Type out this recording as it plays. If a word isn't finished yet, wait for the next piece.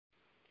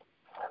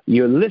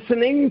You're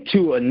listening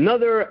to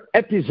another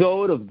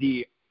episode of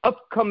the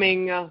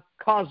upcoming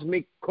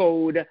Cosmic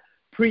Code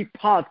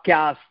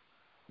pre-podcast.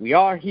 We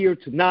are here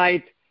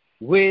tonight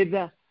with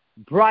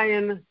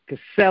Brian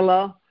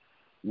Casella.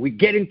 We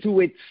get into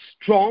it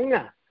strong.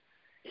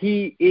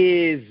 He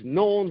is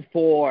known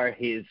for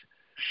his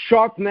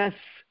sharpness,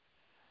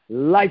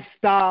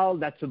 lifestyle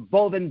that's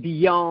above and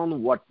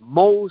beyond what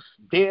most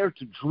dare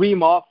to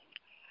dream of,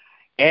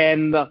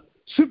 and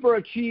super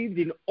achieved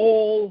in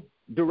all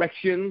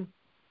directions.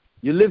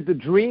 You live the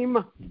dream,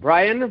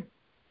 Brian.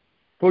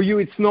 For you,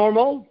 it's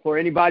normal. For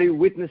anybody who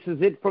witnesses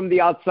it from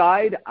the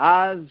outside,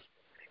 as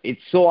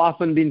it's so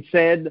often been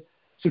said,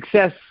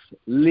 success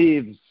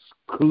leaves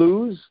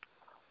clues.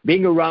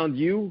 Being around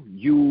you,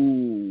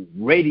 you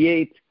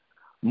radiate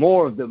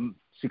more of the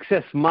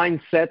success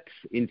mindset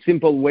in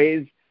simple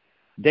ways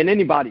than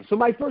anybody. So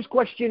my first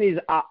question is,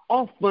 I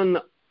often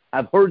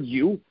have heard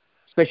you,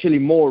 especially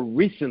more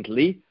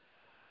recently,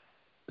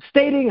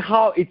 stating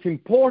how it's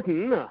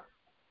important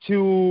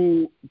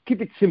to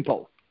keep it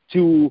simple,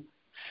 to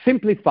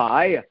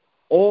simplify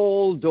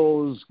all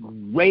those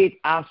great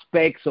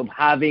aspects of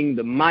having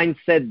the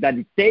mindset that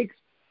it takes,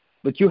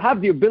 but you have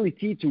the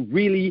ability to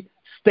really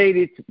state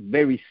it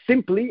very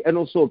simply and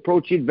also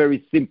approach it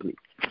very simply.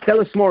 Tell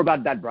us more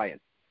about that, Brian.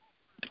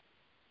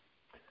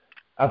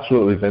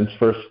 Absolutely, Vince.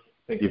 First,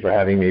 thank you for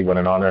having me. What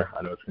an honor.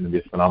 I know it's going to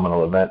be a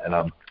phenomenal event, and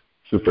I'm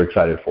super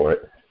excited for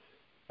it.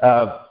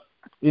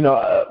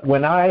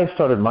 When I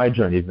started my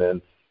journey,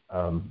 Vince,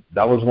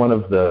 that was one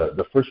of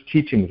the first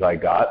teachings I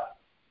got.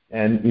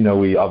 And,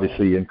 we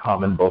obviously in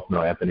common both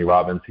know Anthony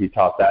Robbins. He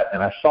taught that.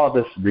 And I saw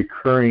this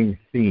recurring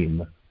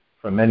theme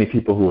from many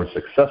people who were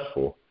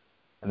successful.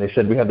 And they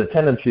said we have the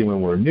tendency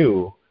when we're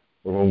new,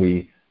 or when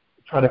we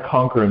try to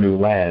conquer a new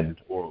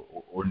land or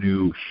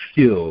new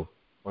skill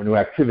or new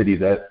activity,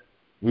 that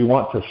we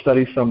want to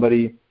study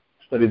somebody,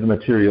 study the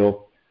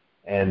material,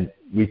 and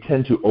we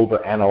tend to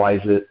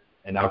overanalyze it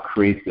and now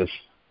create this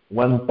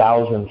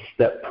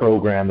 1,000-step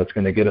program that's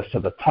going to get us to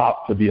the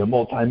top to be a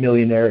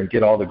multimillionaire and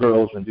get all the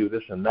girls and do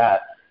this and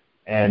that.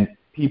 And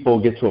people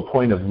get to a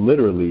point of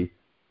literally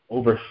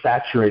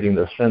oversaturating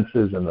their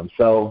senses and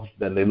themselves.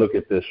 Then they look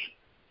at this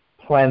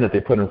plan that they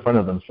put in front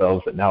of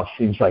themselves that now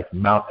seems like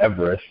Mount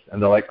Everest,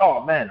 and they're like,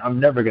 oh, man, I'm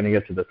never going to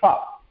get to the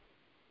top.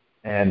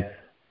 And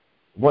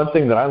one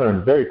thing that I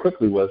learned very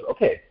quickly was,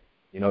 okay,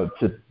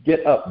 to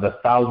get up the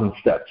 1,000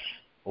 steps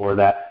or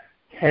that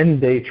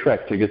 10-day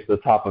trek to get to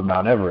the top of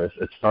Mount Everest,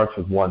 it starts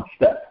with one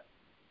step,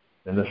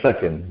 then the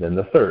second, then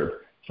the third.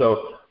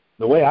 So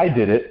the way I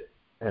did it,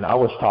 and I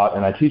was taught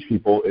and I teach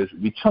people, is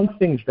we chunk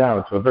things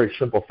down to a very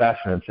simple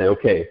fashion and say,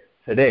 okay,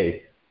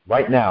 today,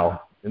 right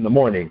now, in the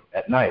morning,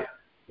 at night,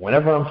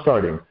 whenever I'm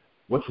starting,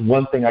 what's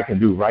one thing I can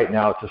do right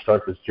now to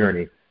start this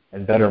journey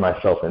and better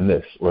myself in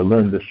this, or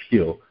learn this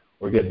skill,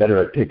 or get better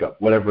at pickup,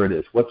 whatever it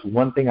is. What's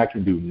one thing I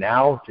can do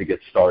now to get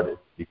started?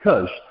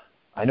 Because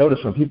I notice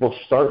when people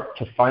start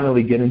to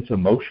finally get into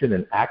motion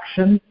and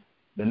action,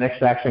 the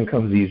next action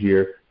comes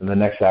easier, and the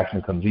next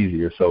action comes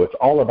easier. So it's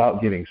all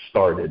about getting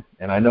started.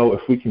 And I know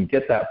if we can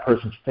get that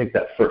person to take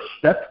that first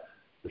step,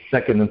 the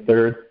second and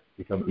third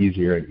become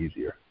easier and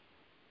easier.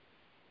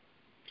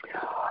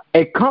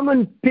 A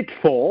common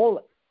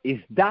pitfall is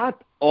that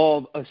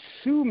of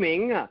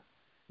assuming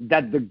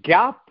that the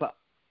gap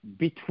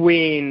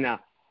between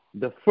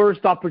the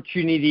first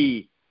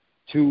opportunity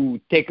to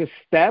take a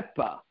step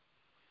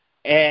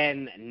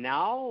and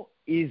now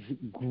is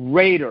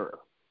greater.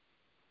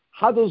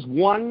 How does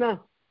one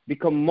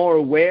become more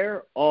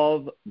aware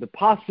of the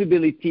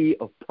possibility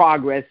of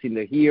progress in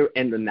the here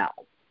and the now?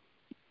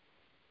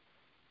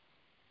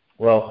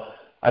 Well,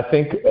 I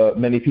think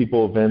many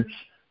people, Vince,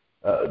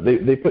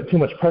 they put too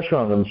much pressure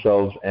on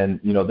themselves, and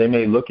they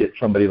may look at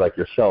somebody like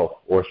yourself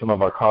or some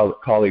of our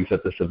colleagues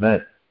at this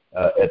event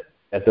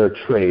at their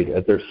trade,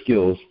 at their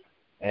skills,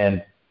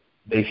 and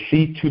they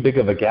see too big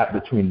of a gap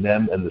between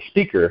them and the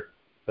speaker,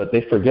 but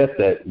they forget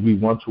that we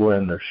once were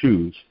in their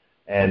shoes.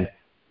 And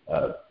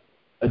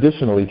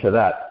additionally to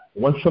that,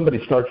 once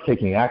somebody starts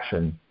taking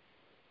action,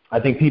 I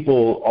think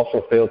people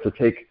also fail to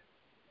take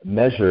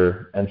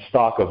measure and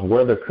stock of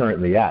where they're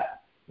currently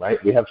at,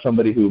 right? We have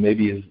somebody who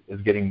maybe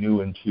is getting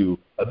new into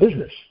a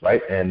business,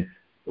 right? And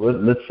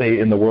let's say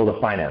in the world of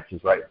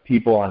finances, right?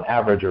 People on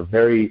average are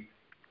very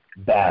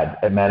bad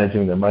at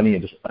managing their money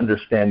and just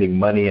understanding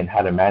money and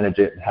how to manage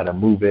it and how to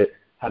move it,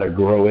 how to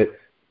grow it.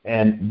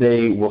 And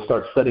they will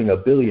start studying a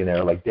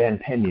billionaire like Dan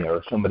Pena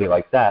or somebody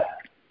like that.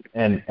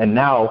 And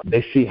now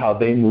they see how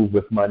they move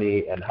with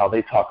money and how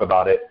they talk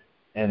about it.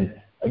 And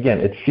again,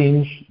 it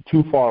seems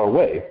too far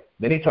away.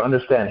 They need to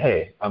understand,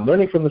 hey, I'm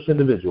learning from this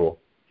individual.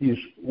 He's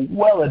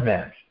well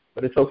advanced,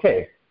 but it's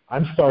okay.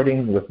 I'm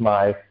starting with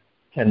my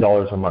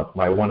 $10 a month,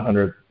 my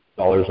 $100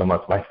 a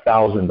month, my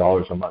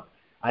 $1,000 a month.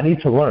 I need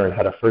to learn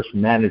how to first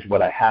manage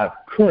what I have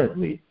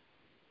currently.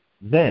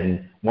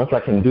 Then, once I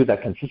can do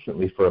that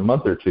consistently for a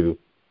month or two,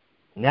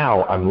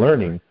 now I'm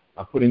learning,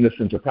 I'm putting this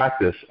into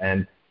practice,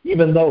 and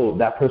even though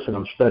that person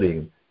I'm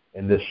studying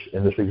in this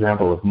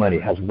example of money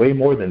has way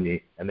more than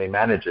me and they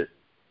manage it,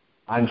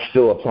 I'm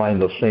still applying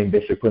those same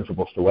basic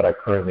principles to what I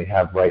currently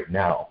have right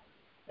now.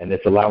 And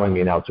it's allowing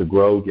me now to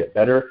grow, get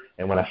better,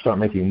 and when I start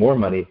making more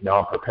money, now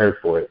I'm prepared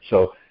for it.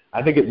 So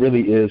I think it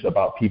really is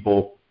about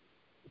people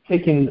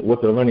taking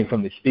what they're learning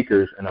from these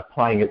speakers and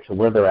applying it to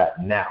where they're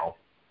at now.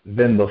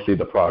 Then they'll see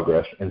the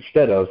progress,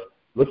 instead of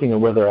looking at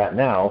where they're at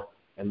now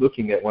and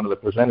looking at one of the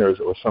presenters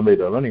or somebody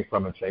they're learning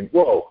from and saying,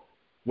 whoa,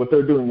 what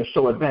they're doing is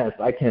so advanced,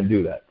 I can't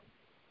do that.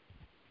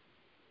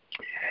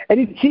 And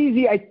it's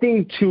easy, I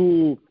think,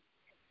 to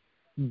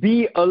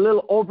be a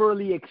little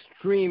overly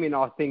extreme in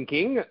our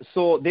thinking.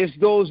 So there's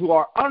those who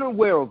are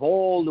unaware of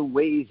all the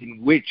ways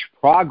in which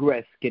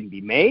progress can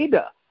be made.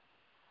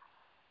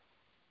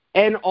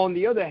 And on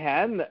the other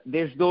hand,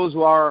 there's those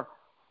who are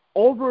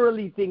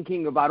overly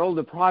thinking about all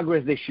the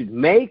progress they should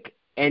make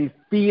and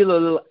feel a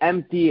little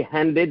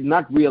empty-handed,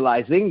 not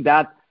realizing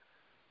that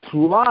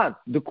throughout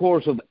the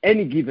course of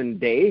any given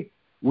day,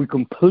 we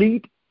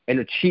complete and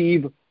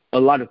achieve a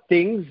lot of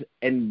things,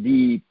 and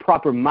the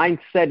proper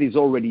mindset is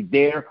already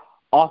there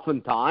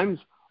oftentimes.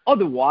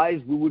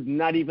 Otherwise, we would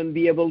not even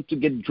be able to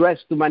get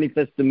dressed to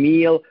manifest the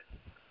meal.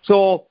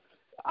 So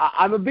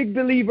I'm a big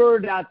believer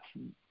that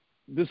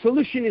the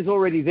solution is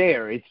already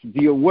there. It's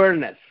the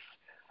awareness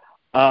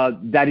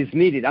that is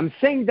needed. I'm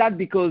saying that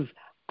because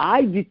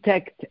I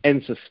detect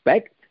and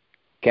suspect,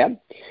 okay,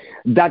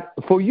 that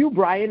for you,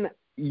 Brian,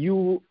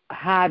 you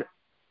had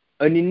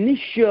an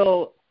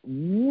initial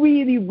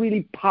really,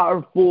 really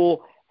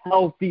powerful,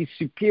 healthy,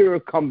 superior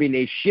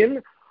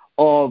combination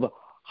of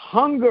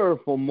hunger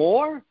for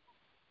more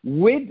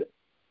with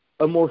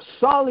a more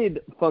solid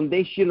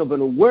foundation of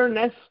an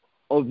awareness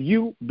of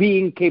you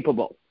being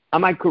capable.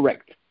 Am I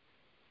correct?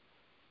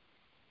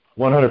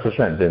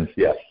 100%, Vince,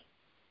 yes.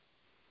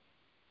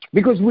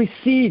 Because we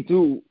see,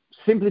 to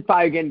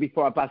simplify again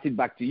before I pass it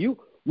back to you,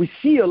 we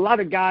see a lot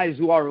of guys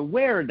who are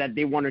aware that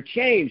they want to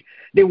change.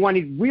 They want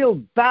it real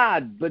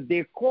bad, but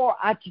their core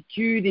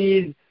attitude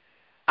is,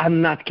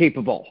 I'm not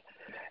capable.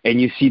 And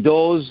you see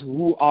those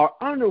who are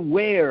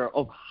unaware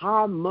of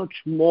how much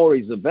more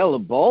is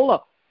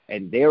available,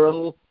 and they're a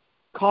little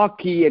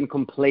cocky and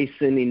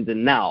complacent in the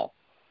now.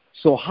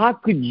 So how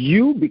could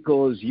you,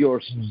 because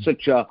you're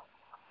such a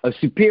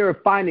superior,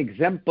 fine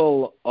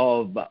example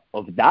of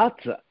that,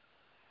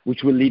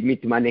 which will lead me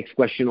to my next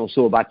question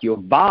also about your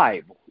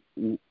vibe,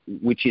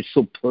 which is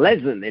so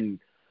pleasant and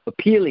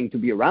appealing to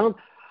be around,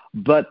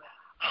 but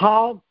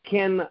how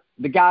can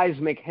the guys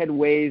make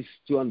headways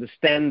to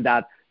understand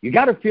that you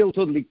got to feel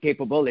totally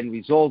capable and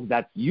resolve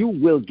that you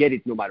will get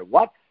it no matter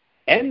what,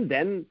 and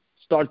then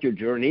start your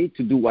journey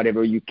to do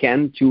whatever you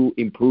can to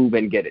improve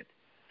and get it?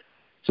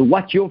 So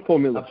what's your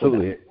formula?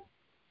 Absolutely. For that?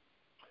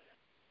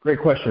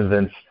 Great question,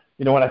 Vince.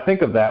 You know, when I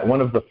think of that,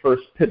 one of the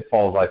first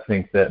pitfalls I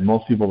think that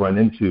most people run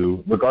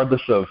into,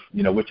 regardless of,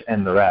 you know, which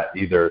end they're at,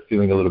 either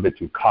feeling a little bit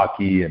too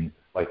cocky and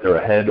like they're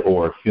ahead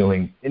or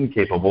feeling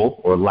incapable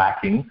or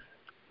lacking,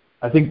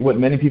 I think what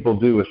many people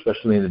do,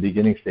 especially in the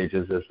beginning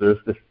stages, is there's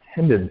this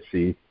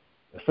tendency,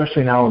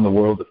 especially now in the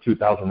world of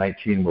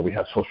 2019 where we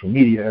have social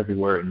media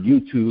everywhere and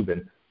YouTube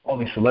and all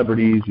these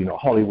celebrities, you know,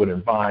 Hollywood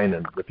and Vine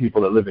and the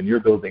people that live in your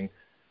building,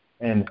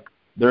 and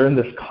they're in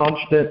this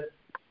constant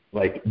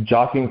like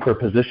jockeying for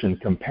position,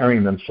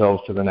 comparing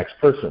themselves to the next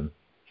person.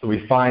 So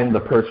we find the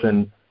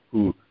person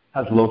who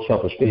has low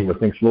self-esteem or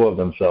thinks low of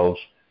themselves,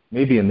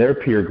 maybe in their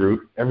peer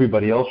group,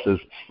 everybody else is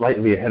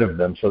slightly ahead of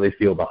them, so they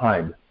feel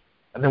behind.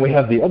 And then we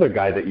have the other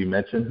guy that you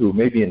mentioned who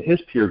maybe in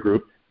his peer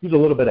group, he's a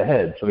little bit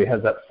ahead, so he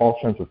has that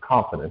false sense of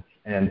confidence.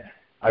 And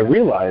I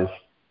realized,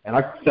 and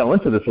I fell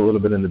into this a little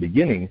bit in the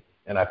beginning,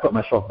 and I put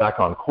myself back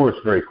on course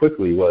very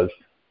quickly, was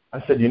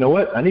I said, you know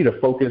what, I need to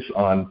focus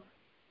on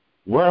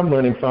where I'm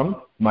learning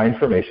from, my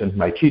information,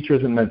 my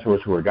teachers and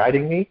mentors who are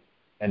guiding me,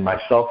 and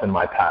myself and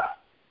my path.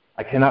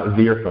 I cannot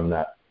veer from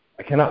that.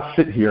 I cannot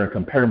sit here and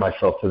compare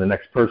myself to the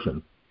next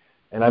person.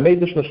 And I made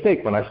this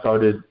mistake when I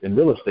started in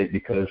real estate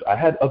because I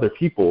had other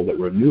people that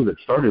were new that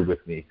started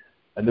with me.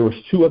 And there was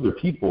 2 other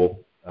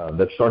people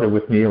that started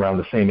with me around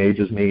the same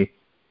age as me.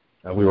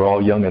 We were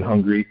all young and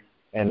hungry.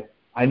 And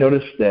I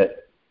noticed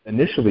that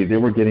initially they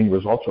were getting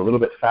results a little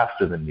bit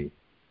faster than me.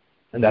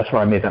 And that's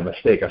where I made that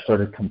mistake. I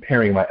started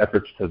comparing my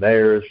efforts to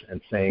theirs and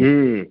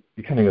saying,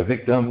 becoming a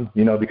victim,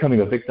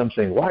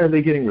 saying, why are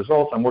they getting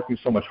results? I'm working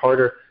so much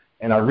harder.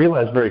 And I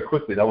realized very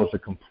quickly that was a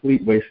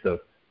complete waste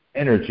of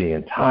energy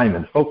and time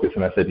and focus.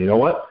 And I said, you know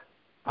what?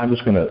 I'm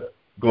just going to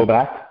go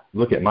back,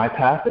 look at my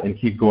path, and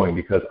keep going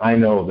because I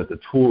know that the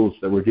tools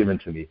that were given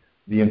to me,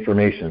 the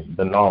information,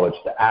 the knowledge,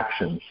 the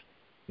actions,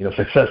 you know,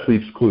 success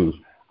leaves clues.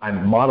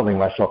 I'm modeling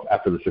myself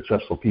after the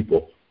successful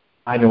people.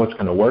 I know it's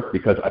going to work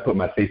because I put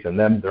my faith in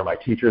them. They're my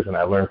teachers, and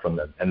I learn from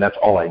them. And that's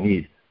all I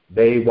need.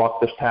 They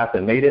walked this path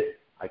and made it.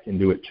 I can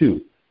do it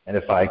too. And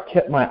if I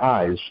kept my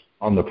eyes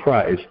on the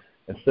prize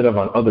instead of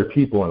on other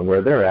people and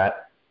where they're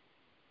at,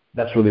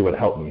 that's really what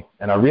helped me.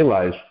 And I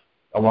realized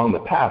along the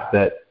path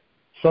that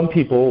some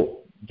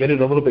people get it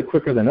a little bit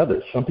quicker than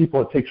others. Some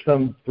people, it takes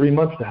them 3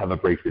 months to have a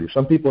breakthrough.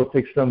 Some people, it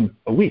takes them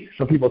a week.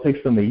 Some people, it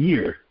takes them a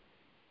year.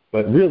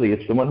 But really,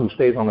 it's the one who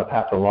stays on the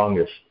path the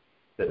longest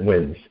that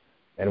wins.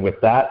 And with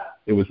that,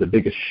 it was the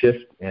biggest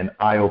shift and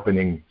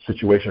eye-opening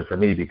situation for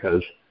me,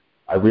 because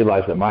I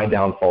realized that my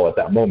downfall at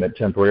that moment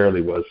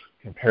temporarily was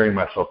comparing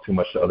myself too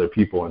much to other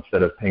people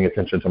instead of paying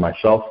attention to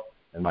myself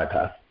and my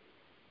path.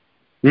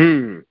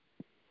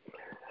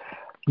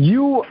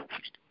 You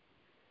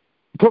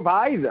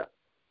provide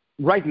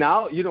right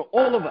now,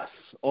 all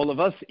of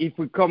us, if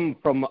we come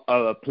from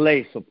a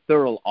place of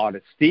thorough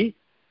honesty,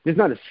 there's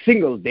not a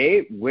single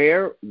day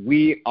where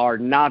we are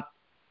not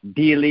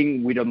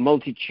dealing with a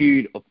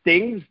multitude of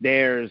things.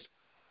 There's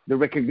the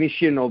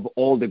recognition of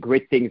all the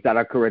great things that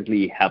are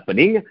currently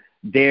happening.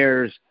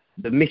 There's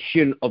the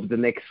mission of the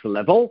next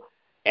level.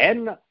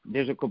 And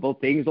there's a couple of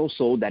things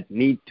also that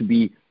need to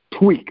be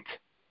tweaked.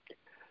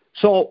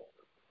 So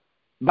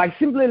by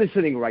simply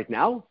listening right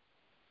now,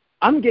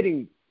 I'm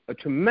getting a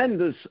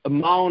tremendous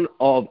amount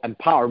of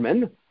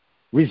empowerment,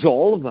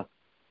 resolve,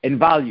 and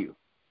value.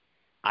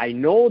 I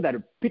know that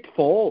a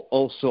pitfall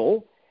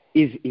also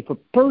is if a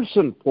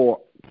person for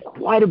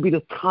quite a bit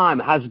of time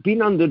has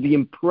been under the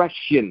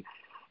impression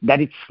that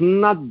it's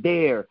not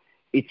there,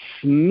 it's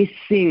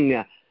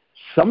missing,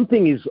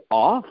 something is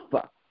off,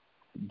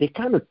 they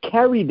kind of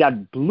carry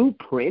that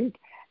blueprint,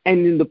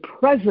 and in the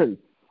presence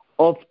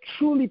of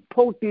truly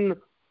potent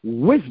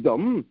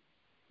wisdom,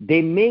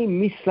 they may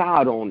miss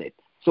out on it.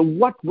 So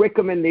what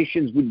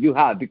recommendations would you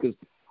have? Because,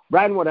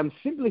 Brian, what I'm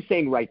simply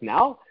saying right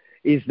now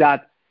is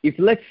that if,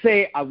 let's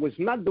say, I was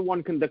not the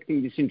one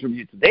conducting this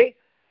interview today,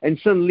 and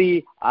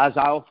suddenly, as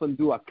I often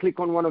do, I click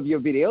on one of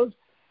your videos,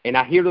 and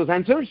I hear those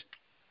answers,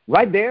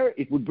 right there,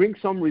 it would bring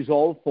some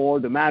resolve for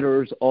the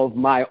matters of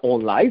my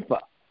own life.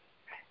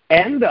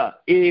 And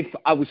if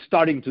I was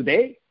starting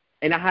today,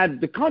 and I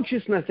had the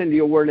consciousness and the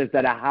awareness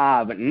that I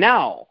have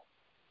now,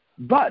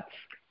 but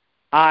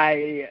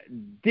I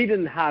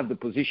didn't have the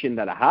position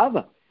that I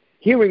have,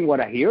 hearing what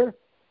I hear,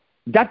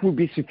 that would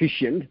be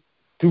sufficient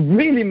to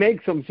really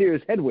make some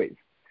serious headways.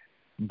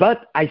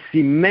 But I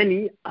see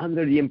many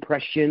under the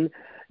impression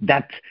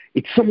that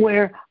it's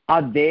somewhere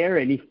out there,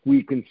 and if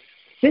we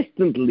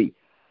consistently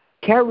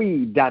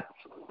carry that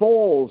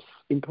false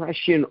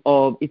impression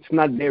of it's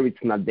not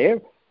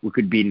there, we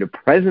could be in the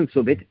presence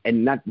of it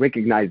and not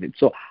recognize it.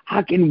 So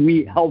how can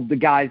we help the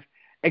guys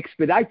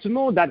expedite to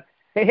know that,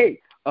 hey,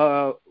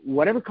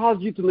 whatever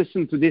caused you to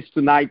listen to this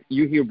tonight,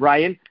 you hear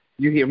Brian,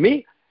 you hear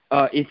me.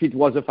 If it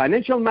was a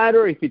financial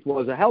matter, if it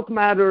was a health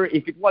matter,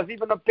 if it was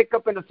even a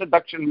pickup and a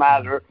seduction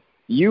matter,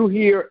 you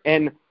hear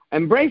and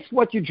embrace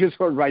what you just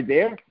heard right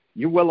there.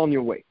 You're well on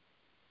your way.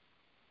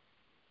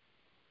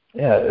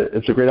 Yeah,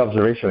 it's a great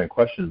observation and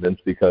question, Vince,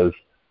 because,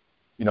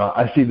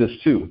 I see this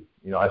too.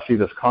 I see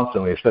this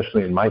constantly,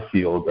 especially in my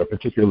field,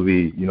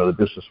 particularly, the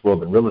business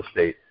world and real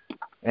estate.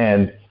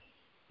 And,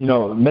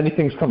 many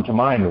things come to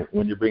mind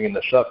when you're bringing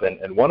this up.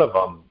 And one of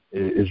them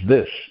is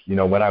this,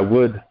 when I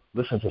would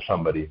listen to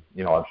somebody,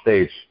 on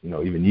stage,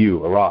 even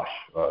you,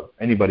 Arash,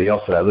 anybody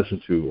else that I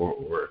listen to,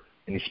 or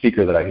any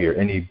speaker that I hear,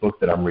 any book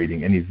that I'm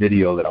reading, any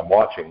video that I'm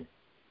watching,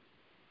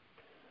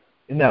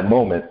 in that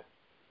moment,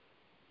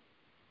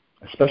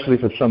 especially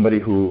if it's somebody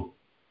who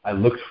I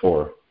looked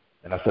for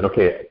and I said,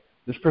 okay,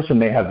 this person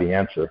may have the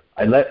answer.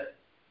 I let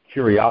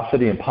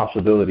curiosity and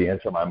possibility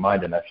enter my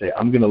mind, and I say,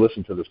 I'm going to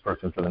listen to this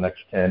person for the next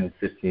 10,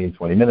 15,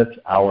 20 minutes,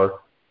 hour,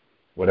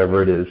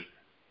 whatever it is,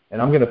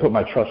 and I'm going to put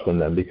my trust in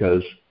them,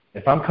 because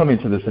if I'm coming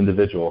to this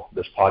individual,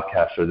 this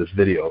podcast or this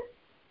video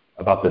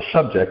about this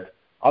subject,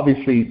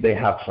 obviously they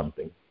have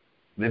something.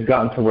 They've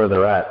gotten to where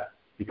they're at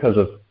because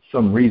of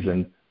some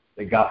reason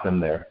that got them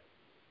there.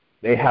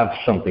 They have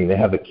something. They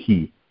have a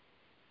key,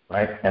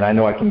 right? And I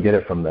know I can get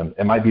it from them.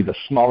 It might be the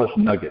smallest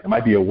nugget. It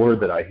might be a word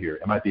that I hear.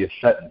 It might be a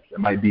sentence. It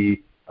might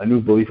be a new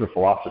belief or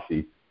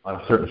philosophy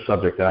on a certain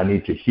subject that I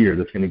need to hear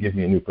that's going to give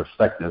me a new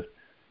perspective.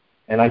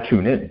 And I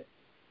tune in.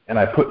 And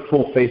I put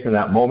full faith in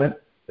that moment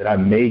that I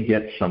may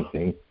get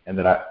something and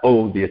that I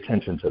owe the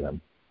attention to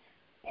them.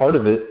 Part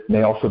of it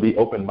may also be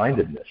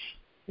open-mindedness.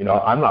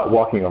 I'm not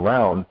walking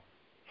around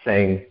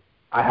saying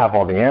I have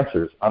all the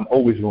answers. I'm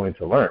always willing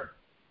to learn.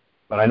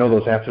 But I know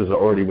those answers are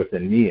already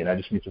within me, and I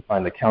just need to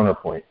find the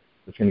counterpoint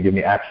that's going to give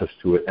me access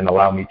to it and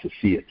allow me to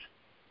see it.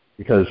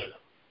 Because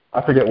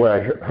I forget where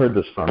I heard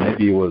this from.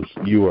 Maybe it was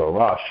you or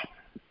Arash.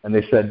 And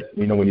they said,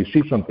 when you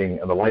see something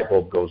and the light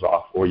bulb goes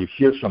off, or you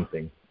hear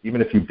something,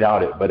 even if you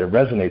doubt it, but it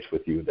resonates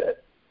with you,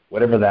 that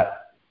whatever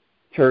that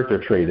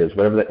character trait is,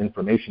 whatever that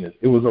information is,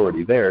 it was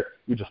already there.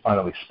 You just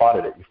finally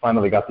spotted it. You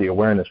finally got the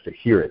awareness to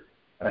hear it.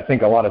 And I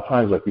think a lot of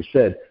times, like we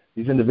said,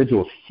 these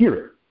individuals hear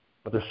it,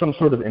 but there's some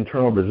sort of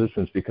internal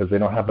resistance because they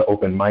don't have the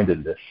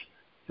open-mindedness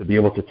to be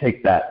able to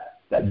take that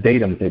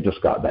datum they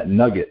just got, that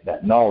nugget,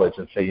 that knowledge,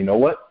 and say, you know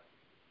what,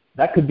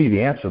 that could be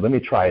the answer. Let me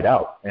try it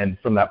out. And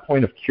from that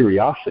point of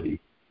curiosity,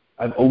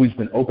 I've always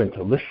been open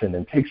to listen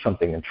and take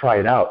something and try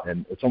it out.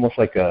 And it's almost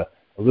like a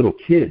little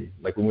kid,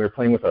 like when we were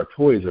playing with our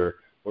toys, or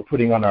we're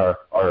putting on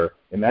our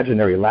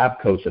imaginary lab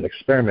coats and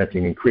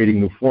experimenting and creating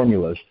new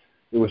formulas.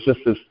 It was just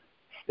this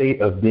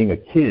state of being a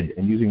kid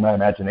and using my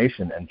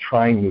imagination and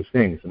trying new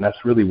things. And that's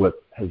really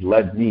what has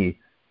led me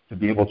to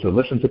be able to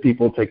listen to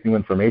people, take new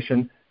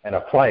information, and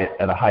apply it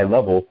at a high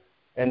level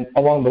And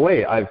along the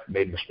way, I've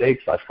made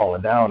mistakes. I've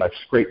fallen down. I've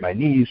scraped my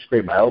knees,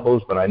 scraped my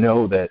elbows. But I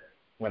know that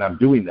when I'm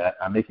doing that,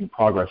 I'm making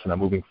progress and I'm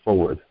moving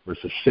forward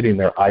versus sitting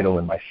there idle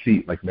in my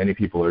seat like many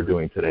people are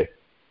doing today.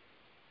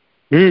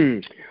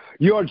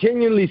 You are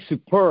genuinely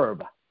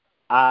superb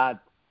at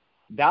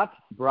that,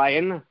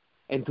 Brian.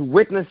 And to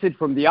witness it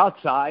from the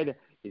outside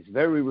is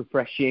very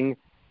refreshing.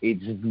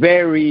 It's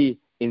very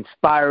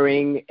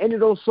inspiring. And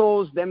it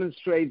also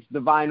demonstrates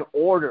divine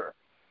order,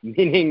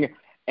 meaning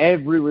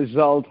every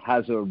result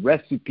has a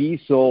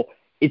recipe. So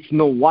it's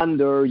no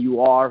wonder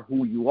you are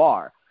who you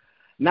are.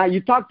 Now,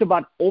 you talked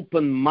about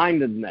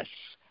open-mindedness.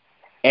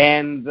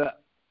 And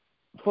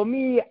for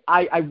me,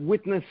 I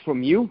witness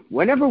from you,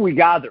 whenever we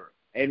gather,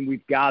 and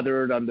we've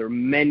gathered under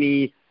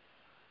many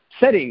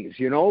settings,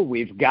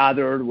 we've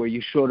gathered where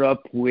you showed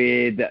up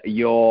with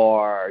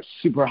your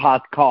super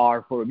hot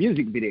car for a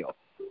music video.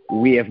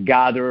 We have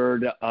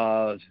gathered at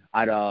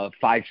a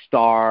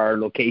 5-star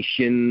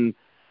location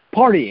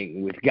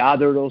partying. We've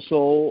gathered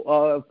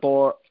also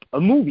for a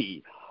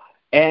movie.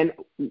 And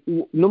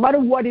no matter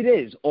what it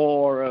is,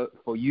 or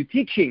for you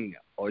teaching,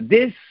 or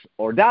this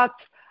or that,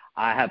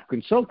 I have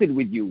consulted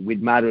with you with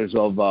matters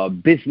of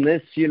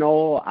business.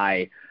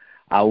 I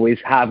always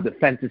have the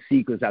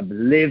fantasy because I've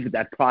lived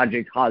that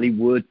Project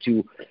Hollywood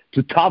to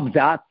top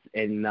that.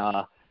 And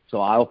so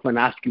I often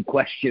ask you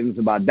questions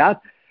about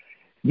that.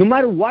 No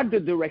matter what the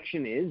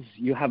direction is,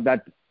 you have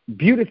that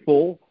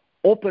beautiful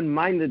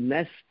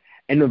open-mindedness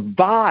and a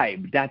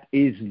vibe that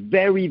is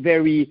very,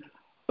 very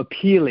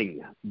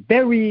appealing,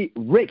 very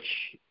rich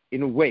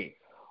in a way,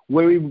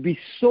 where it would be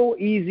so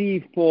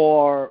easy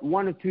for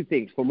one or two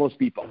things for most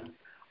people.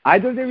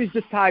 Either there is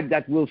the type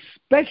that will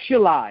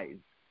specialize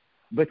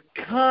but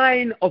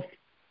kind of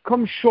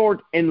come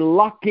short in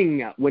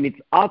locking when it's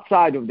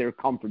outside of their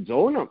comfort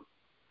zone,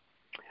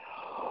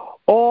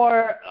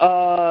 or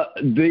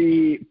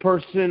the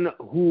person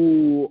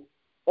who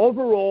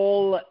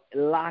overall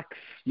lacks,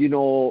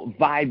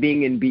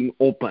 vibing and being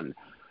open.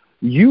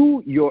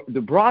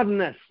 The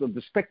broadness of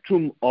the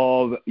spectrum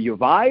of your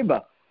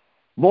vibe.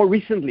 More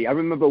recently, I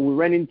remember we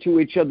ran into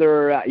each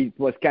other. It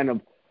was kind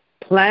of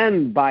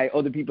planned by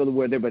other people who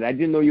were there, but I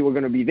didn't know you were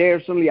going to be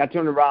there. Suddenly, I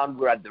turned around.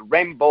 We're at the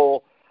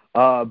Rainbow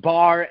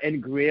Bar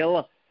and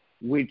Grill,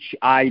 which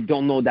I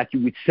don't know that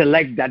you would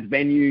select that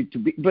venue to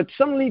be. But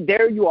suddenly,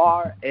 there you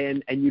are,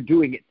 and you're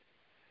doing it.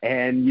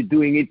 And you're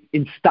doing it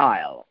in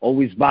style,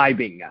 always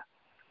vibing.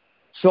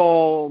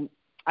 So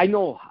I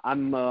know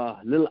I'm a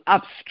little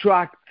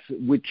abstract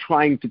with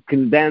trying to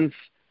condense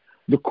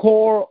the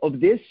core of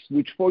this,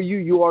 which for you,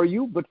 you are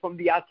you, but from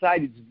the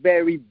outside, it's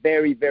very,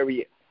 very,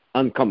 very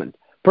uncommon.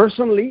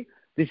 Personally,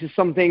 this is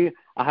something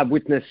I have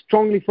witnessed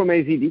strongly from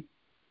AZD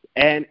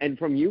and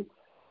from you.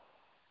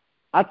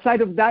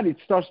 Outside of that, it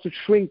starts to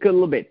shrink a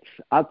little bit.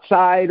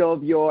 Outside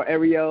of your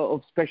area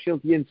of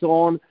specialty and so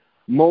on,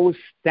 most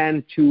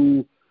tend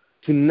to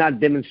not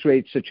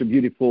demonstrate such a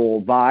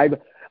beautiful vibe.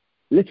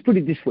 Let's put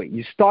it this way.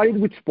 You started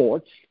with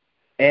sports,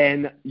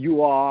 and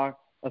you are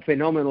a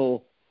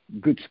phenomenal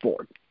good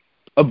sport,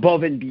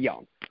 above and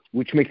beyond,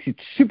 which makes it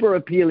super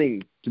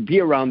appealing to be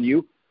around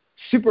you,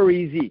 super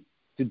easy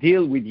to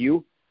deal with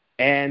you,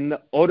 and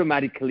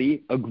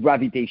automatically a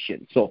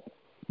gravitation. So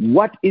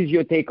what is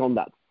your take on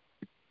that?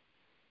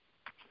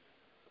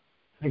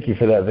 Thank you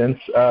for that, Vince.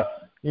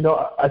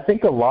 I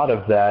think a lot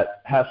of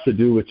that has to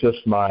do with just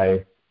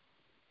my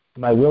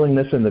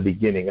willingness in the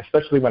beginning,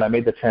 especially when I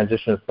made the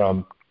transition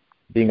from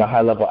being a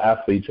high-level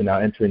athlete to now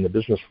entering the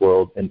business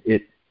world and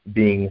it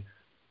being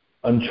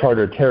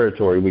uncharted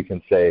territory, we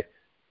can say.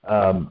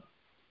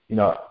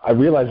 I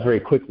realized very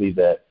quickly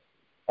that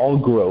all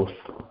growth,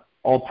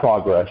 all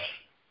progress,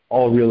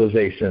 all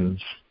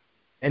realizations,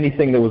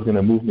 anything that was going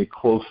to move me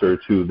closer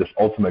to this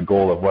ultimate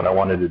goal of what I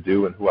wanted to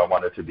do and who I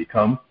wanted to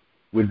become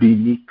would be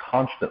me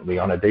constantly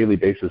on a daily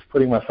basis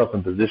putting myself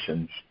in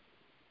positions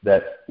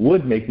that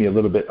would make me a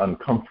little bit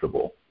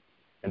uncomfortable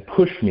and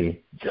push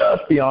me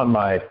just beyond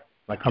my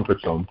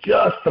comfort zone,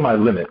 just to my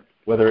limit,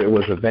 whether it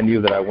was a venue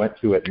that I went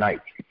to at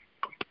night,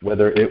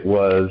 whether it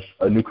was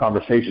a new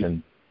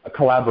conversation, a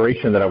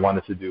collaboration that I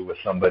wanted to do with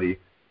somebody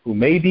who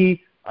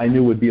maybe I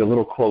knew would be a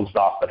little closed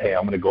off, but hey,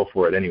 I'm going to go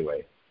for it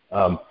anyway.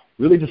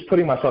 Really just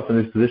putting myself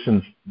in these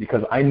positions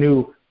because I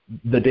knew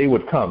the day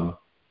would come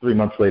 3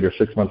 months later,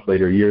 6 months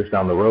later, years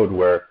down the road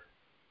where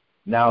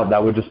now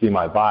that would just be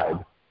my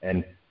vibe.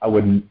 And I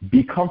would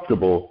be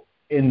comfortable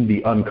in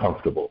the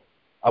uncomfortable.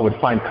 I would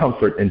find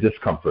comfort in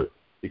discomfort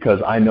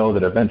because I know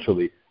that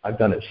eventually I've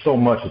done it so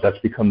much that that's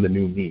become the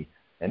new me.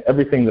 And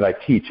everything that I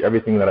teach,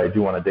 everything that I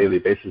do on a daily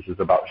basis is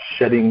about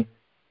shedding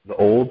the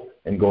old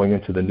and going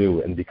into the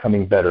new and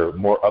becoming better,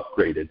 more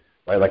upgraded.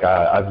 Right? Like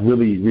I've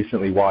really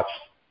recently watched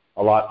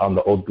a lot on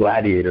the old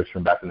gladiators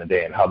from back in the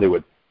day and how they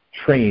would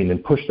train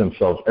and push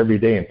themselves every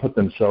day and put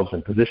themselves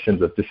in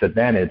positions of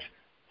disadvantage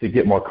to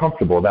get more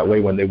comfortable. That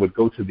way when they would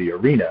go to the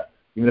arena,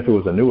 even if it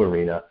was a new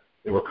arena,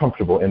 they were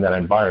comfortable in that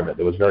environment.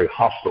 It was very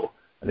hostile.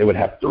 And they would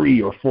have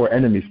 3 or 4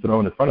 enemies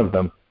thrown in front of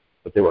them,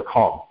 but they were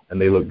calm and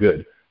they looked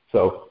good.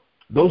 So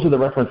those are the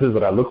references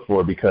that I look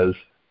for because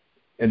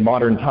in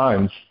modern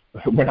times,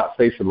 we're not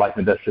faced with life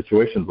and death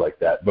situations like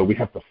that, but we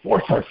have to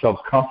force ourselves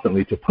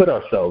constantly to put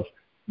ourselves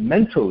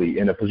mentally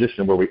in a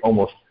position where we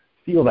almost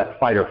feel that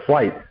fight or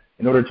flight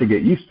in order to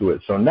get used to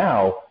it. So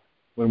now,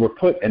 when we're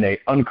put in an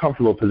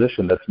uncomfortable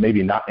position that's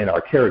maybe not in our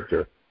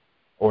character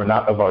or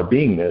not of our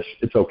beingness,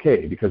 it's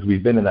okay because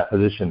we've been in that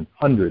position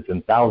hundreds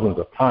and thousands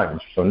of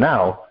times. So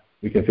now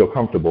we can feel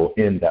comfortable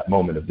in that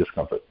moment of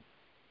discomfort.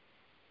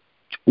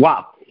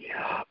 Wow.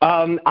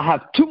 I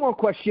have two more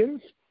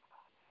questions.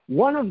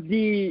 One of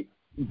the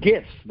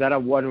gifts that I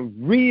want to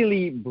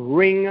really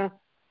bring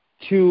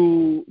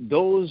to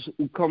those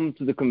who come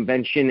to the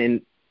convention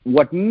and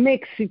what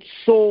makes it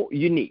so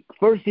unique.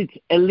 First, it's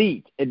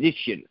Elite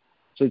Edition.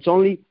 So it's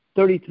only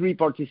 33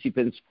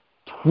 participants,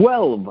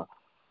 12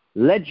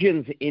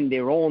 legends in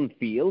their own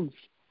fields,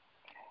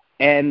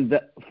 and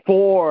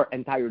 4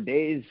 entire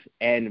days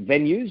and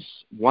venues.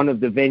 One of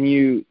the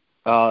venue,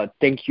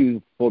 thank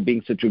you for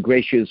being such a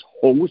gracious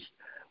host,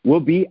 will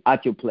be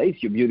at your place,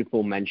 your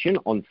beautiful mansion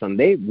on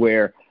Sunday,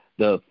 where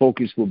the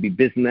focus will be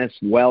business,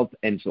 wealth,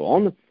 and so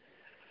on.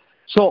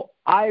 So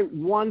I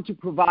want to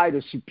provide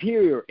a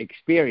superior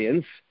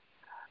experience.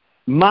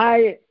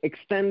 My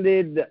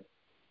extended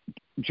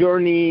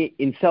journey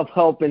in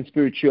self-help and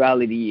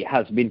spirituality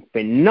has been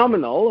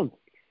phenomenal,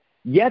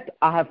 yet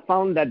I have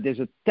found that there's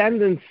a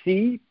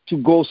tendency to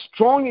go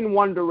strong in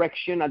one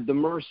direction at the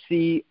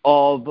mercy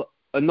of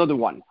another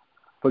one.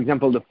 For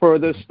example, the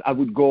furthest I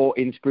would go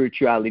in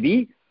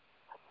spirituality,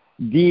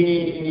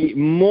 the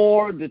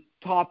more the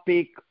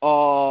topic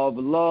of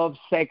love,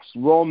 sex,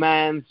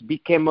 romance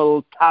became a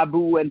little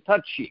taboo and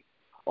touchy.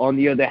 On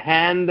the other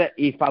hand,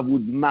 if I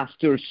would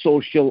master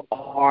social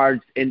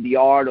arts and the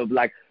art of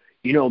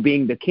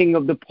being the king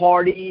of the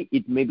party,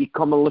 it may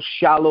become a little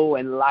shallow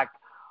and lack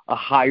a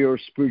higher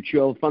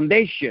spiritual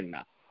foundation.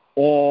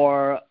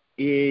 Or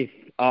if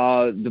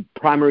the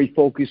primary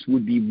focus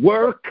would be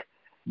work,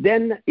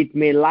 then it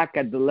may lack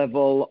at the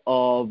level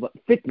of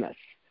fitness.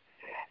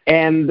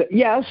 And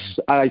yes,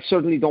 I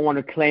certainly don't want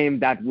to claim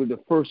that we're the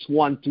first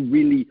one to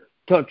really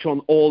touch on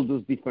all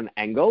those different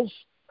angles.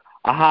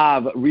 I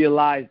have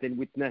realized and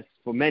witnessed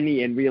for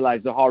many and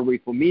realized the hard way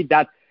for me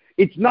that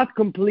it's not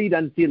complete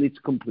until it's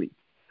complete.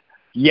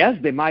 Yes,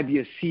 there might be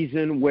a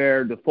season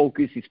where the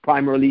focus is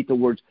primarily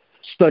towards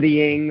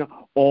studying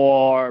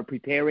or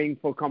preparing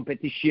for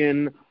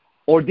competition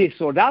or this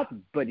or that,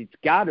 but it's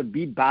got to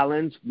be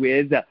balanced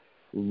with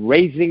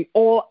raising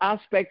all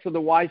aspects.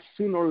 Otherwise,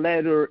 sooner or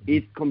later,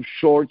 it comes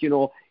short.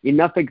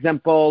 Enough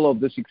example of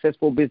the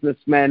successful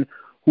businessman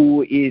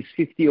who is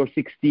 50 or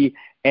 60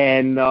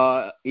 and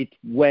it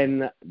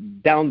went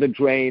down the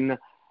drain.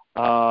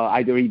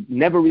 Either he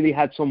never really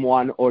had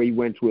someone or he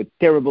went through a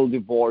terrible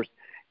divorce,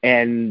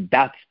 and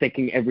that's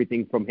taking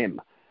everything from him.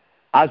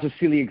 As a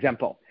silly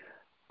example,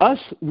 us,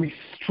 we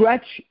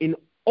stretch in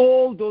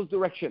all those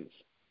directions.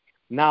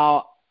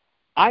 Now,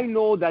 I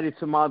know that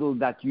it's a model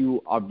that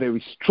you are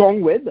very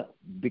strong with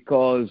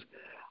because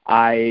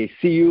I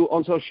see you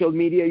on social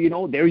media,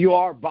 there you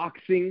are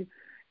boxing,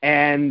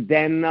 and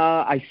then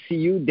I see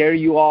you, there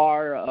you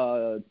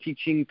are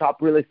teaching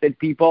top real estate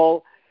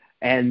people,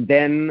 and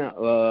then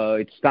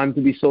it's time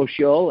to be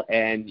social,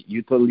 and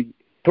you totally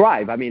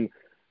thrive. I mean,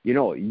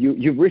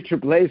 you've reached a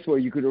place where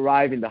you could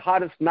arrive in the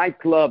hottest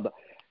nightclub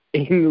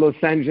in Los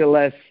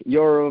Angeles,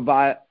 your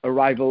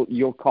arrival,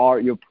 your car,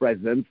 your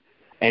presence,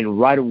 and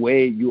right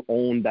away you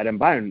own that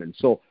environment.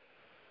 So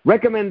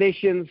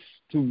recommendations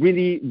to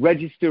really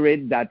register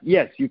it that,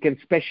 yes, you can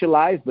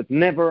specialize, but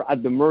never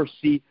at the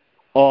mercy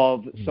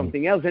of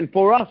something else. And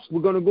for us,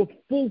 we're going to go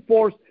full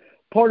force.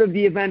 Part of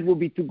the event will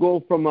be to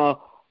go from a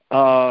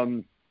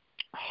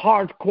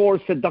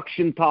hardcore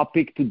seduction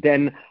topic to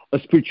then a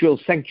spiritual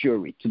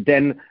sanctuary, to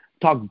then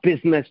talk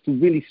business, to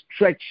really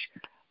stretch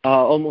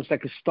almost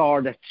like a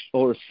star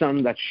or a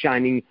sun that's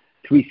shining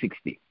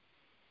 360.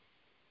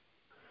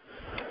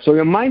 So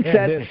your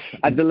mindset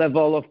at the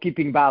level of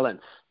keeping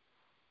balance.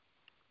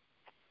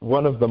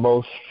 One of the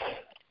most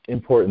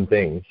important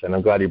things, and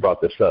I'm glad you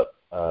brought this up,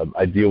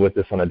 I deal with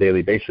this on a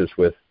daily basis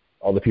with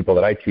all the people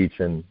that I teach,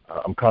 and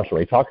I'm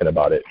constantly talking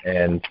about it.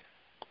 And,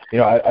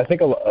 I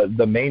think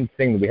the main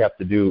thing we have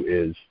to do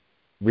is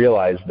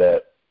realize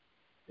that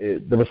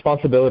the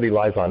responsibility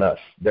lies on us.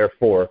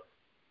 Therefore,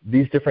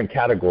 these different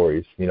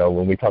categories,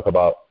 when we talk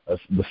about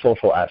the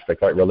social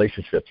aspect, right,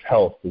 relationships,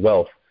 health,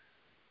 wealth,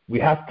 we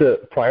have to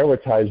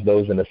prioritize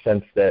those in a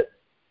sense that,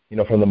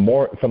 from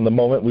the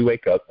moment we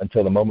wake up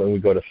until the moment we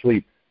go to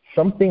sleep,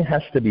 something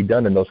has to be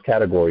done in those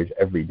categories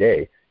every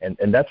day.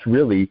 And that's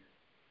really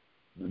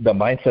the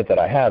mindset that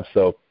I have.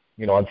 So,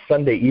 on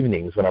Sunday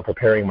evenings when I'm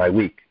preparing my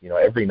week,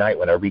 every night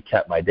when I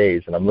recap my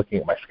days and I'm looking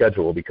at my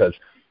schedule, because,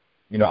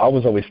 I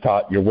was always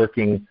taught you're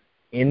working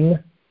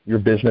in your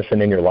business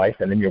and in your life,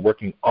 and then you're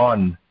working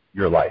on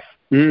your life.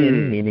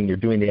 In meaning you're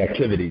doing the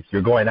activities,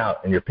 you're going out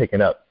and you're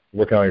picking up,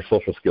 working on your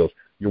social skills.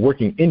 You're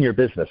working in your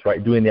business,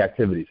 right, doing the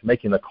activities,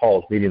 making the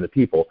calls, meeting the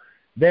people.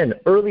 Then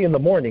early in the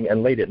morning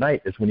and late at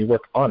night is when you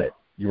work on it.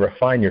 You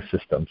refine your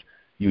systems.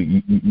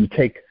 You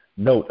take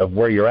note of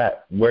where you're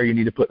at, where you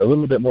need to put a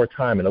little bit more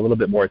time and a little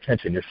bit more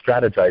attention. You're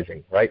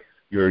strategizing, right?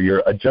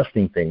 You're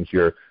adjusting things.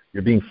 You're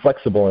being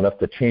flexible enough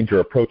to change your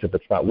approach if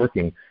it's not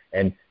working,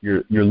 and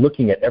you're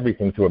looking at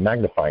everything through a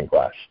magnifying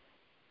glass.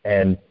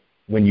 And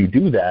when you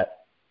do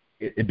that,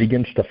 it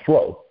begins to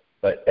flow.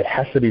 But it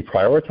has to be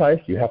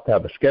prioritized. You have to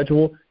have a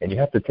schedule, and you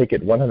have to take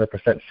it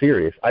 100%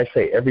 serious. I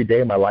say every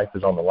day my life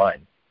is on the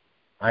line.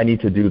 I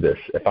need to do this.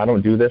 If I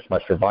don't do this, my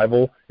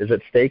survival is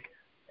at stake,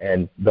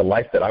 and the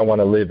life that I want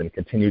to live and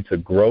continue to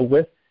grow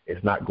with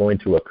is not going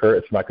to occur.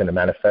 It's not going to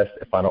manifest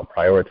if I don't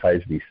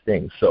prioritize these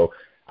things. So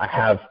I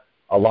have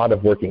a lot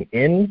of working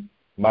in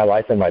my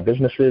life and my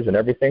businesses and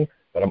everything,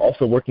 but I'm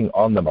also working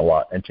on them a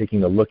lot and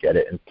taking a look at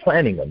it and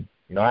planning them.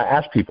 I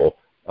ask people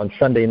on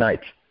Sunday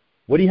nights,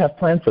 what do you have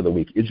planned for the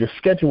week? Is your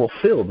schedule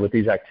filled with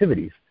these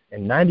activities?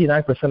 And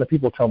 99% of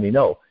people tell me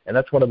no. And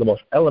that's one of the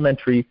most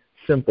elementary,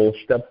 simple,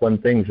 step one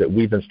things that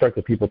we've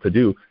instructed people to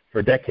do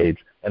for decades,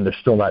 and they're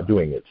still not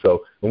doing it.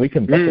 So when we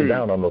can buckle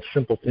down on those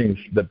simple things,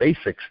 the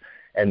basics,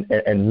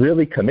 and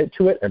really commit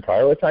to it and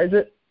prioritize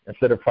it,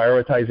 instead of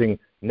prioritizing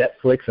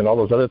Netflix and all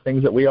those other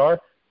things that we are,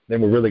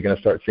 then we're really going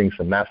to start seeing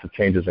some massive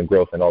changes and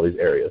growth in all these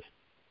areas.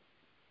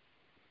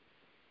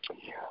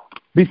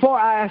 Before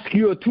I ask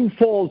you a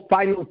twofold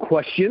final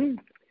question,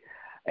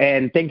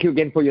 and thank you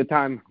again for your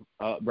time,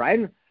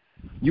 Brian,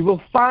 you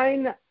will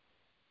find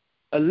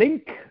a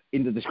link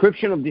in the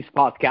description of this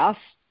podcast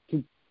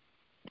to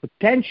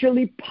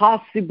potentially,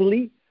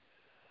 possibly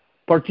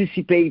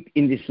participate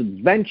in this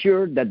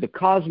adventure that the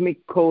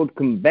Cosmic Code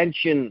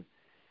Convention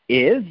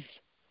is.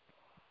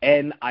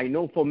 And I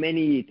know for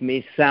many it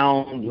may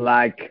sound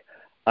like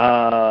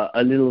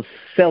a little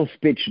sales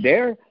pitch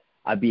there.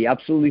 I'll be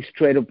absolutely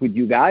straight up with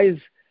you guys.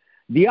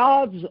 The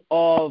odds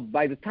of,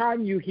 by the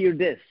time you hear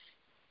this,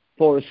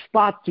 for a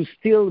spot to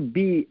still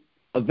be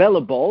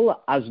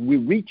available as we're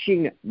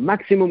reaching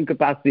maximum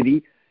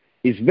capacity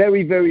is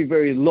very, very,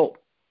 very low.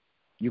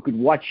 You could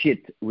watch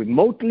it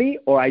remotely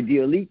or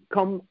ideally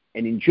come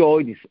and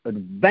enjoy this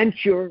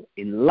adventure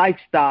in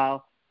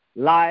lifestyle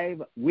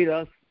live with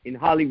us in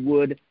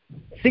Hollywood.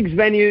 6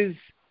 venues,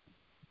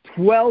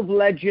 12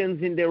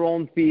 legends in their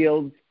own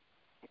fields,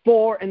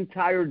 4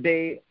 entire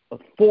day, a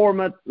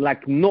format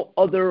like no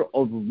other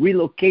of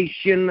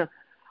relocation,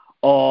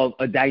 of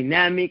a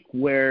dynamic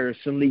where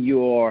suddenly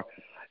you're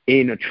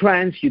in a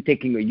trance, you're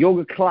taking a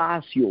yoga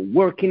class, you're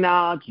working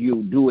out,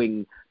 you're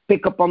doing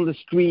pickup on the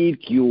street,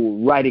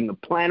 you're writing a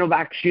plan of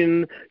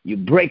action, you're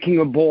breaking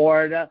a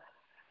board.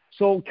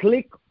 So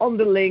click on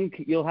the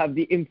link. You'll have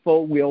the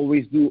info. We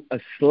always do a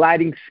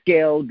sliding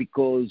scale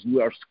because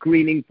we are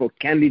screening for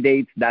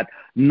candidates that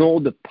know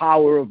the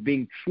power of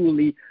being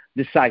truly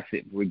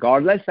decisive.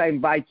 Regardless, I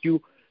invite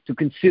you to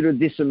consider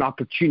this an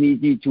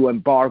opportunity to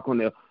embark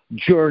on a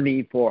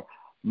journey for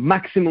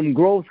maximum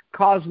growth.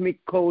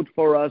 Cosmic Code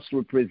for us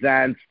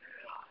represents,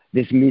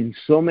 this means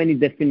so many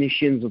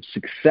definitions of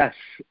success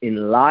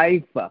in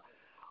life.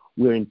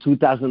 We're in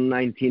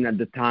 2019 at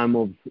the time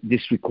of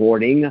this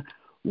recording.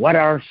 What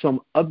are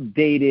some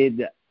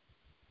updated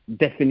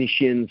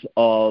definitions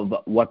of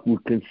what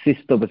would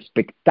consist of a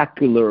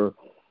spectacular,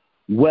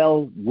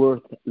 well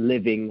worth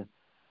living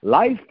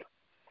life?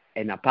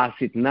 And I pass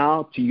it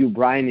now to you,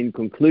 Brian, in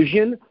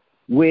conclusion,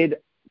 with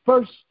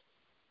first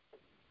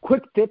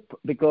quick tip,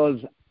 because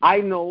I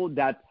know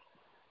that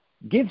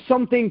give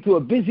something to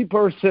a busy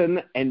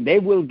person and they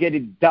will get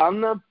it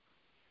done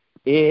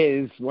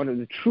is one of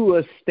the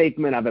truest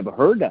statements I've ever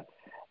heard.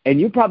 And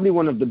you're probably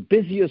one of the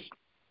busiest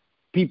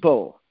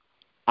people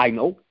I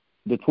know.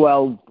 The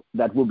 12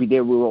 that will be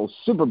there, we're all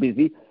super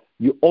busy.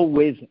 You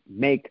always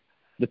make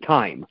the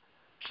time.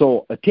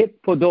 So a tip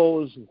for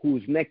those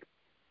whose next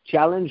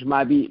challenge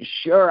might be,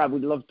 sure, I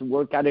would love to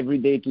work out every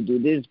day to do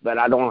this, but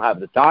I don't have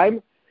the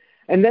time.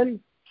 And then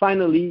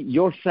finally,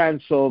 your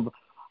sense of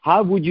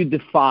how would you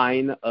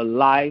define a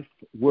life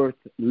worth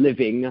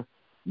living,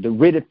 the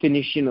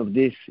redefinition of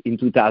this in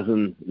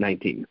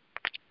 2019?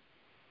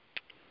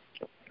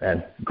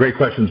 And great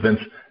questions, Vince.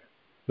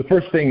 The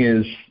first thing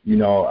is,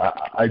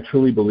 I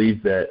truly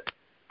believe that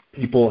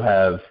people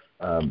have,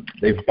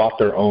 they've bought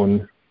their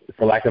own,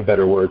 for lack of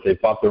better words, they've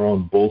bought their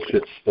own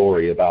bullshit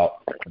story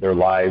about their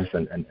lives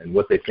and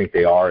what they think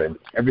they are, and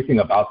everything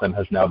about them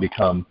has now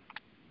become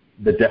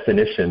the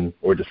definition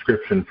or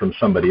description from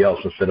somebody else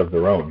instead of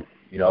their own.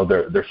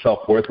 Their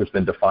self-worth has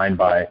been defined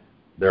by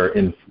their,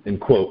 in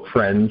quote,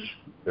 friends,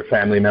 their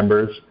family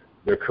members,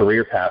 their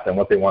career path, and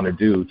what they want to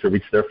do to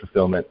reach their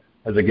fulfillment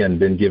has, again,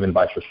 been given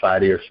by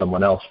society or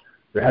someone else.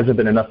 There hasn't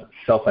been enough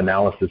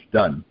self-analysis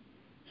done.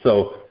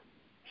 So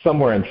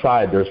somewhere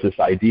inside there's this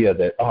idea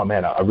that, oh,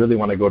 man, I really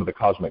want to go to the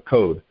Cosmic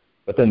Code.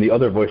 But then the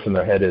other voice in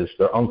their head is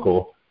their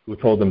uncle who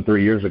told them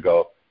 3 years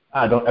ago,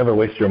 don't ever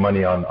waste your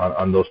money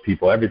on those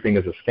people. Everything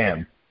is a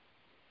scam.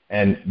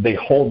 And they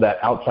hold that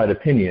outside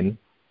opinion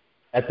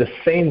at the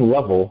same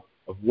level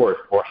of worth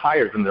or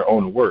higher than their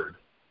own word,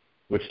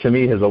 which to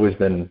me has always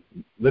been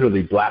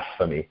literally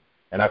blasphemy.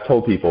 And I've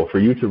told people, for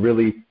you to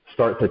really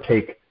start to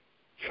take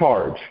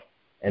charge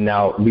and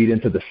now lead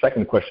into the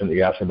second question that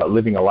you asked about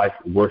living a life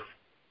worth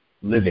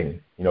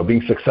living,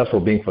 being successful,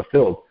 being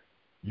fulfilled,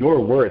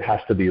 your word has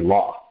to be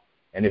law.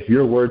 And if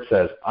your word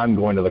says, I'm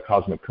going to the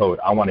Cosmic Code,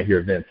 I want to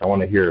hear Vince, I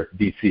want to hear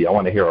DC, I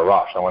want to hear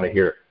Arash, I want to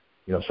hear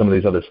some of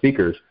these other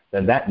speakers,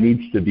 then that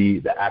needs to be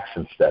the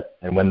action step.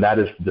 And when that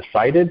is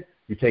decided,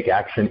 you take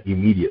action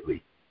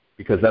immediately,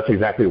 because that's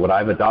exactly what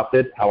I've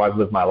adopted, how I've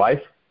lived my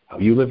life, how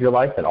you live your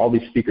life, and all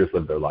these speakers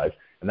live their lives.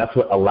 And that's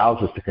what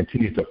allows us to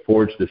continue to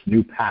forge this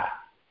new path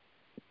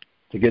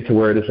to get to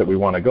where it is that we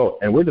want to go.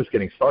 And we're just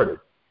getting started.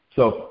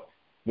 So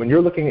when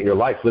you're looking at your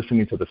life,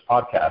 listening to this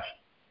podcast,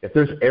 if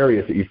there's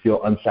areas that you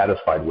feel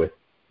unsatisfied with,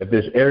 if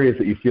there's areas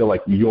that you feel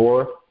like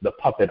you're the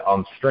puppet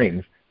on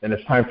strings, then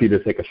it's time for you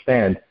to take a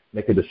stand,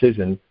 make a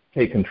decision,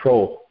 take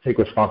control, take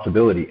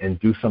responsibility, and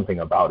do something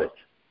about it.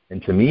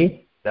 And to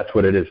me, that's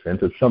what it is, Vince.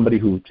 It's somebody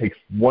who takes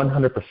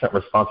 100%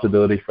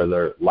 responsibility for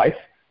their life,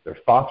 their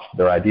thoughts,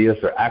 their ideas,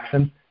 their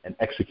actions, and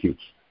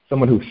executes.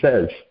 Someone who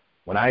says,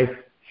 when I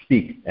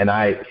speak and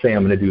I say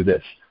I'm going to do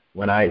this,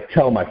 when I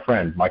tell my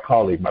friend, my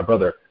colleague, my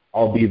brother,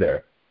 I'll be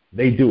there,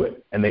 they do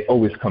it, and they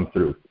always come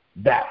through.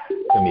 That,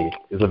 to me,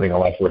 is living a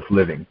life worth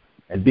living.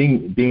 And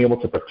being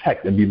able to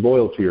protect and be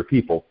loyal to your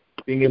people,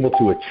 being able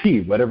to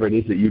achieve whatever it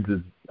is that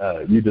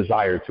you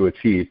desire to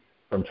achieve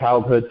from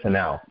childhood to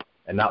now,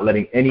 and not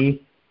letting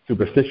any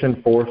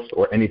superstition, force,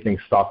 or anything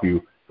stop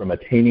you from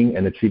attaining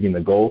and achieving the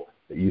goal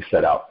that you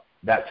set out.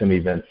 That, to me,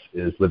 Vince,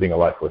 is living a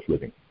life worth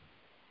living.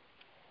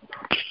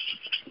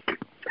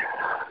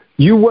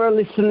 You were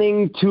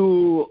listening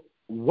to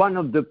one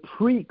of the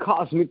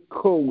Pre-Cosmic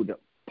Code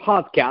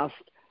podcasts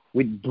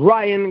with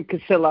Brian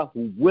Casella,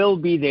 who will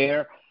be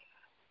there.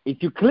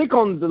 If you click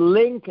on the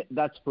link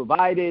that's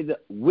provided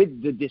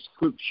with the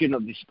description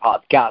of this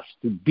podcast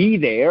to be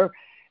there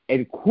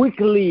and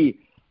quickly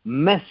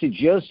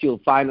message us,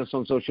 you'll find us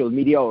on social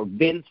media, or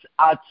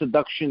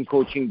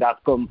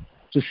vince@seductioncoaching.com,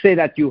 to say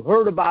that you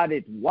heard about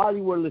it while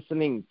you were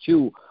listening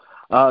to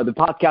the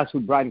podcast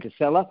with Brian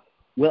Casella.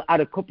 We'll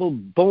add a couple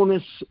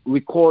bonus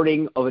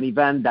recording of an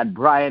event that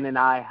Brian and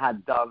I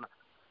had done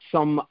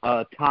some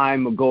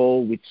time ago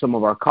with some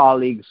of our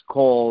colleagues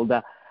called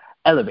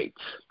Elevate.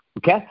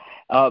 Okay?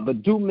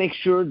 But do make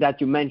sure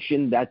that you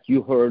mention that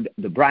you heard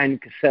the Brian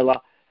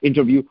Casella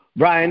interview.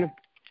 Brian,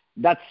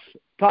 that's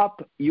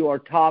top. You are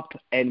top,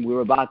 and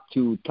we're about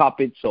to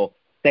top it. So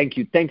thank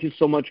you. Thank you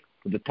so much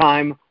for the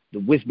time, the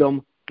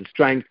wisdom, the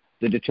strength,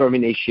 the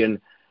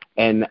determination,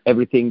 and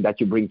everything that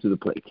you bring to the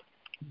plate.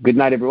 Good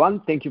night, everyone.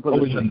 Thank you for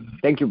listening.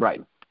 Thank you,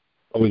 Brian.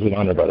 Always an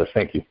honor, brother.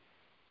 Thank you.